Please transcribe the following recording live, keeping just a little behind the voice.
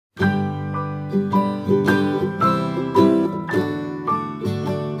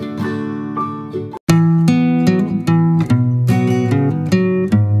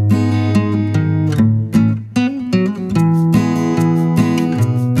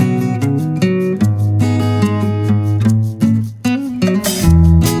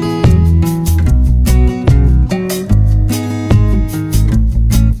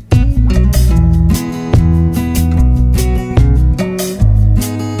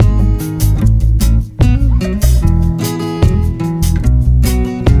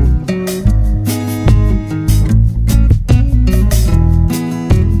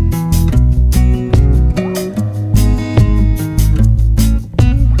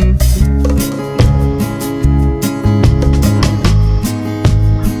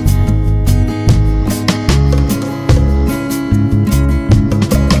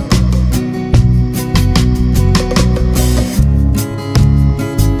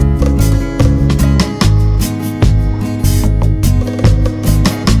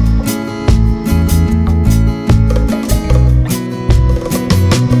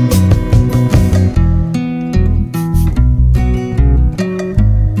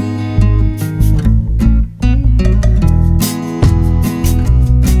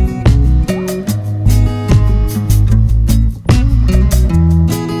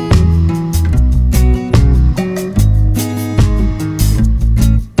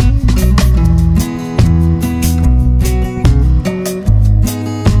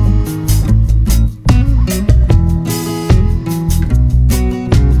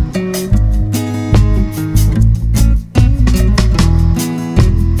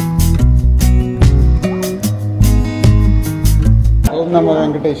నమో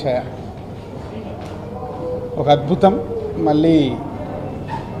వెంకటేశాయ ఒక అద్భుతం. మళ్ళీ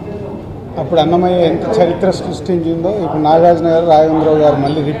అప్పుడు అన్నమయ్య ఎంత చరిత్ర సృష్టించిందో ఇప్పుడు నాగార్జున గారు రాఘవేంద్రరావు గారు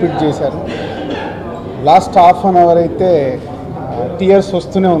మళ్ళీ రిపీట్ చేశారు. లాస్ట్ హాఫ్ అన్ అవర్ అయితే టీయర్స్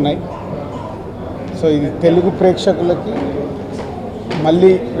వస్తూనే ఉన్నాయి. సో ఇది తెలుగు ప్రేక్షకులకి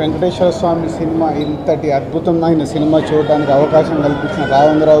మళ్ళీ వెంకటేశ్వర స్వామి సినిమా ఇంతటి అద్భుతమైన సినిమా చూడడానికి అవకాశం కల్పించిన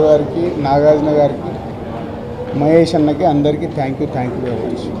రాఘవేంద్రరావు గారికి, నాగార్జున గారికి, మహేష్ అన్నకి అందరికీ thank you very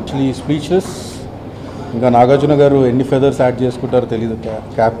much. Actually speechless. ఇంకా నాగార్జున గారు ఎన్ని ఫెదర్స్ యాడ్ చేసుకుంటారో తెలియదు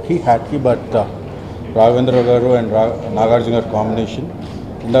క్యాప్కి హ్యాట్కి. బట్ రాఘవేంద్ర గారు అండ్ నాగార్జున గారు కాంబినేషన్,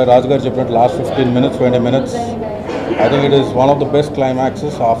 ఇందాక రాజు గారు చెప్పినట్టు last 15 minutes 20 minutes I think it is one of the best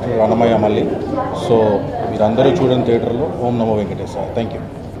climaxes after Annamayya మళ్ళీ. సో మీరందరూ చూడండి థియేటర్లో. ఓం నమో వెంకటేశాయ. Thank you.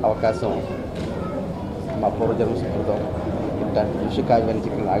 అవకాశం మా పూర్వజన్మ సుకృతం. ఇట్లాంటి కృషి కావ్యాన్ని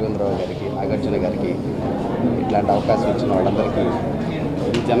చెప్పిన రాఘవేంద్రరావు గారికి, నాగార్జున గారికి ఇట్లాంటి అవకాశం ఇచ్చిన వాళ్ళందరికీ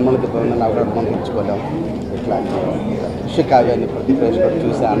ఈ జన్మలకి పొందిన అవకాశం మనం ఇచ్చుకోలేము. ఇట్లాంటి కృషి కావ్యాన్ని ప్రతి ప్రేక్షకుడు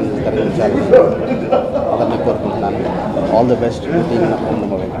చూసి ఆనందించాలని అందరినీ కోరుకుంటున్నాను. ఆల్ ది బెస్ట్ టీమ్ ఓం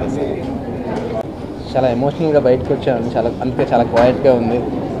నమో వెంకటేశాయ. చాలా ఎమోషనల్గా బయటకు వచ్చాను. అందుకే చాలా క్వైట్గా ఉంది.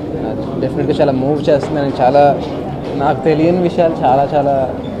 డెఫినెట్గా చాలా మూవ్ చేస్తుందని, చాలా నాకు తెలియని విషయాలు చాలా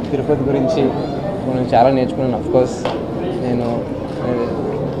తిరుపతి గురించి నేను చాలా నేర్చుకున్నాను. అఫ్కోర్స్ నేను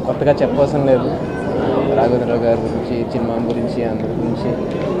కొత్తగా చెప్పవలసిన లేదు. రాఘవేంద్రరావు గారి గురించి, సినిమా గురించి,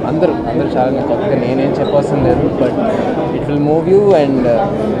 అందరూ చాలా కొత్తగా నేనేం చెప్పవలసిన లేదు. But it will move you and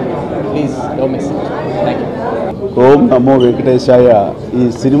please don't miss it. Thank you. ఓం నమో వెంకటేశాయ. ఈ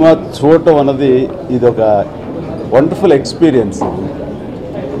సినిమా చూడటం అన్నది ఇదొక వండర్ఫుల్ ఎక్స్పీరియన్స్.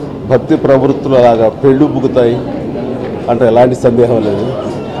 భక్తి ప్రవృత్తులు అలాగా పెళ్ళు బుగుతాయి అంటే ఎలాంటి సందేహం లేదు.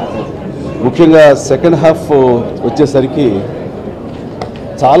 ముఖ్యంగా సెకండ్ హాఫ్ వచ్చేసరికి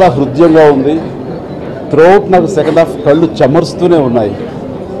చాలా హృదయంగా ఉంది. త్రూఅవుట్ నాకు సెకండ్ హాఫ్ కళ్ళు చెమరుస్తూనే ఉన్నాయి.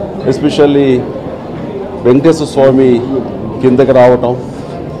 ఎస్పెషల్లీ వెంకటేశ్వర స్వామి కిందకి రావటం,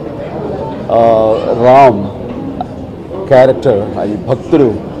 రామ్ క్యారెక్టర్, ఈ భక్తుడు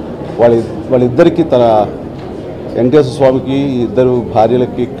వాళ్ళిద్దరికీ తన వెంకటేశ్వర స్వామికి ఇద్దరు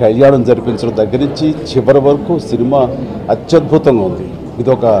భార్యలకి కళ్యాణం జరిపించడం దగ్గర నుంచి చివరి వరకు సినిమా అత్యద్భుతంగా ఉంది.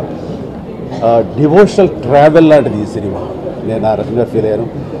 ఇదొక డివోషనల్ ట్రావెల్ లాంటిది ఈ సినిమా. నేను ఆ రకంగా ఫీల్ అయ్యాను.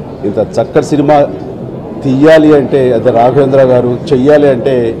 ఇంత చక్కటి సినిమా తీయాలి అంటే అది రాఘవేంద్ర గారు, చెయ్యాలి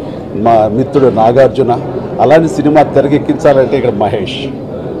అంటే మా మిత్రుడు నాగార్జున, అలాంటి సినిమా తెరకెక్కించాలంటే ఇక్కడ మహేష్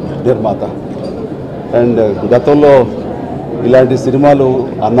నిర్మాత. అండ్ గతంలో ఇలాంటి సినిమాలు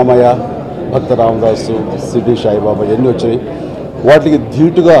అన్నమయ్య, భక్త రామదాసు, సిడ్డి సాయిబాబా ఎన్ని వచ్చాయి. వాటికి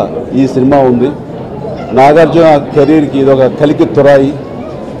ధీటుగా ఈ సినిమా ఉంది. నాగార్జున కెరీర్కి ఇదొక కలికి తురాయి.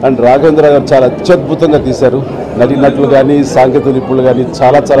 అండ్ రాఘవేంద్ర గారు చాలా అత్యద్భుతంగా తీశారు. నటులు కానీ, సాంకేతిక నిపుణులు కానీ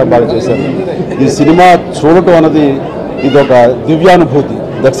చాలా బాగా చేశారు. ఈ సినిమా చూడటం అన్నది ఇదొక దివ్యానుభూతి.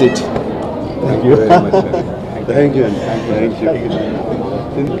 That's it. Thank you.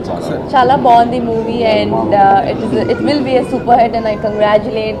 Chala బాగుంది movie and it will be a super hit and I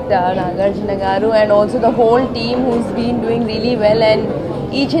congratulate Nagarjuna garu and also the whole team who's been doing really well and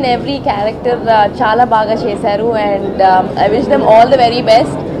each and every character chala baga chesaru and I wish them all the very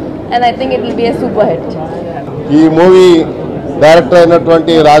best and I think it will be a super hit. ఈ movie director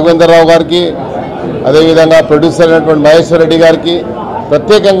అయినటువంటి రాఘవేంద్ర రావు గారికి అదేవిధంగా producer అయినటువంటి మహేశ్వర్ రెడ్డి గారికి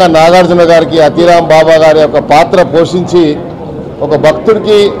ప్రత్యేకంగా నాగార్జున గారికి అతిరామ్ బాబా గారి యొక్క పాత్ర పోషించి ఒక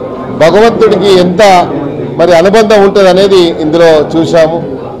భక్తుడికి భగవంతుడికి ఎంత మరి అనుబంధం ఉంటుంది అనేది ఇందులో చూశాము.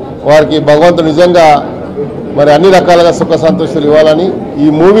 వారికి భగవంతుడు నిజంగా మరి అన్ని రకాలుగా సుఖ సంతోషాలు ఇవ్వాలని ఈ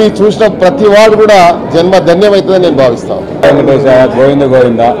మూవీ చూసిన ప్రతి వాడు కూడా జన్మ ధన్యమవుతుందని నేను భావిస్తాను. వెంకటేశాయ గోవింద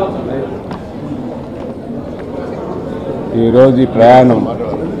గోవింద. ఈరోజు ఈ ప్రయాణం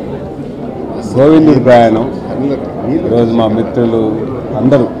గోవిందుడి ప్రయాణం. ఈరోజు మా మిత్రులు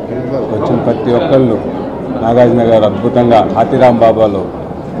అందరూ వచ్చిన ప్రతి ఒక్కళ్ళు నాగార్జున గారు అద్భుతంగా ఆతిరామ్ బాబాలో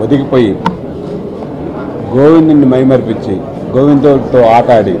ఒదిగిపోయి గోవిందుని మైమర్పించి గోవిందుడితో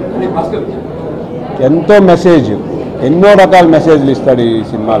ఆటాడి ఎంతో మెసేజ్, ఎన్నో రకాల మెసేజ్లు ఇస్తాడు ఈ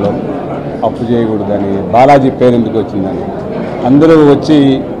సినిమాలో. అప్పు చేయకూడదని, బాలాజీ పేరు ఎందుకు వచ్చిందని అందరూ వచ్చి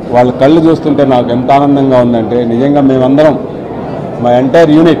వాళ్ళ కళ్ళు చూస్తుంటే నాకు ఎంత ఆనందంగా ఉందంటే నిజంగా మేమందరం మా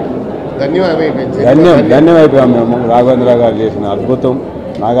ఎంటైర్ యూనిట్ ధన్యమైపోయాం మేము. రాఘవేంద్ర గారు చేసిన అద్భుతం,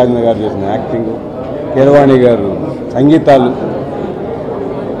 నాగార్జున గారు చేసిన యాక్టింగ్, కీరవాణి గారు సంగీతాలు,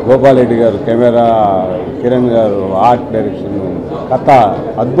 గోపాల్ రెడ్డి గారు కెమెరా, కిరణ్ గారు ఆర్ట్ డైరెక్షన్, కథ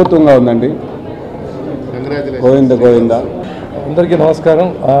అద్భుతంగా ఉందండి. గోవింద గోవింద. అందరికీ నమస్కారం.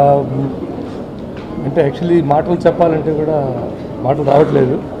 అంటే యాక్చువల్లీ మాటలు చెప్పాలంటే కూడా మాటలు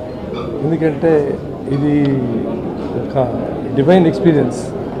రావట్లేదు, ఎందుకంటే ఇది ఒక డివైన్ ఎక్స్పీరియన్స్.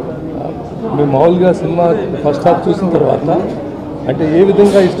 మేము మామూలుగా సినిమా ఫస్ట్ హాఫ్ చూసిన తర్వాత అంటే ఏ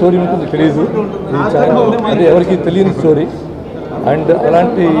విధంగా ఈ స్టోరీ ఉంటుందో తెలియదు, ఇది చాలా అంటే ఎవరికి తెలియని స్టోరీ. అండ్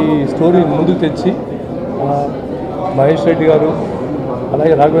అలాంటి స్టోరీ ముందుకు తెచ్చి మహేష్ రెడ్డి గారు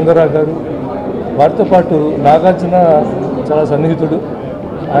అలాగే రాఘవేంద్రరావు గారు వారితో పాటు నాగార్జున చాలా సన్నిహితుడు.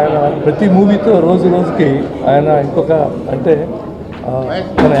 ఆయన ప్రతి మూవీతో రోజు రోజుకి ఆయన ఇంకొక అంటే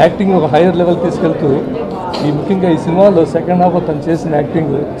తన యాక్టింగ్ ఒక హైయర్ లెవెల్ తీసుకెళ్తూ ఈ ముఖ్యంగా ఈ సినిమాలో సెకండ్ హాఫ్ తను చేసిన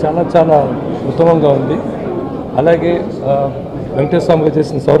యాక్టింగ్ చాలా చాలా ఉత్తమంగా ఉంది. అలాగే వెంకటేశ్వర స్వామిగా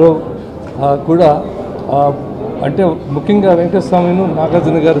చేసిన సౌరవ్ కూడా అంటే ముఖ్యంగా వెంకటేశ్వర స్వామిను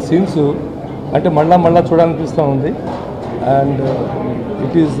నాగార్జున గారి సీన్స్ అంటే మళ్ళా చూడాలనిపిస్తూ ఉంది. అండ్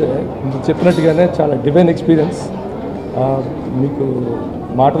ఇట్ ఈజ్ చెప్పినట్టుగానే చాలా డివైన్ ఎక్స్పీరియన్స్. మీకు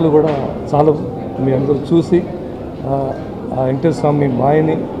మాటలు కూడా చాలా మీ అందరూ చూసి ఆ వెంకటేశ్వర స్వామి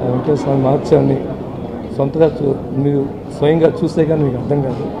మాయని, ఆ వెంకటేశ్వర స్వామి మహత్యాన్ని సొంతగా మీరు స్వయంగా చూస్తే కానీ మీకు అర్థం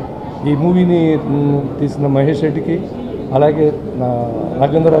కాదు. ఈ మూవీని తీసిన మహేష్ రెడ్డికి అలాగే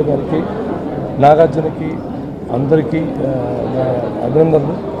రాఘవేంద్రరావు గారికి, నాగార్జునకి అందరికీ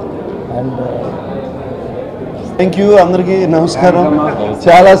అభినందనలు. And thank you. అందరికీ నమస్కారం.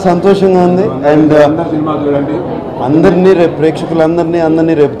 చాలా సంతోషంగా ఉంది. అండ్ అందరినీ రేపు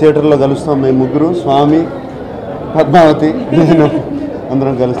ప్రేక్షకులందరినీ రేపు థియేటర్లో కలుస్తాం. మేము ముగ్గురు, స్వామి, పద్మావతి, నేను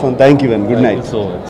అందరం కలుస్తాం. Thank you and good night.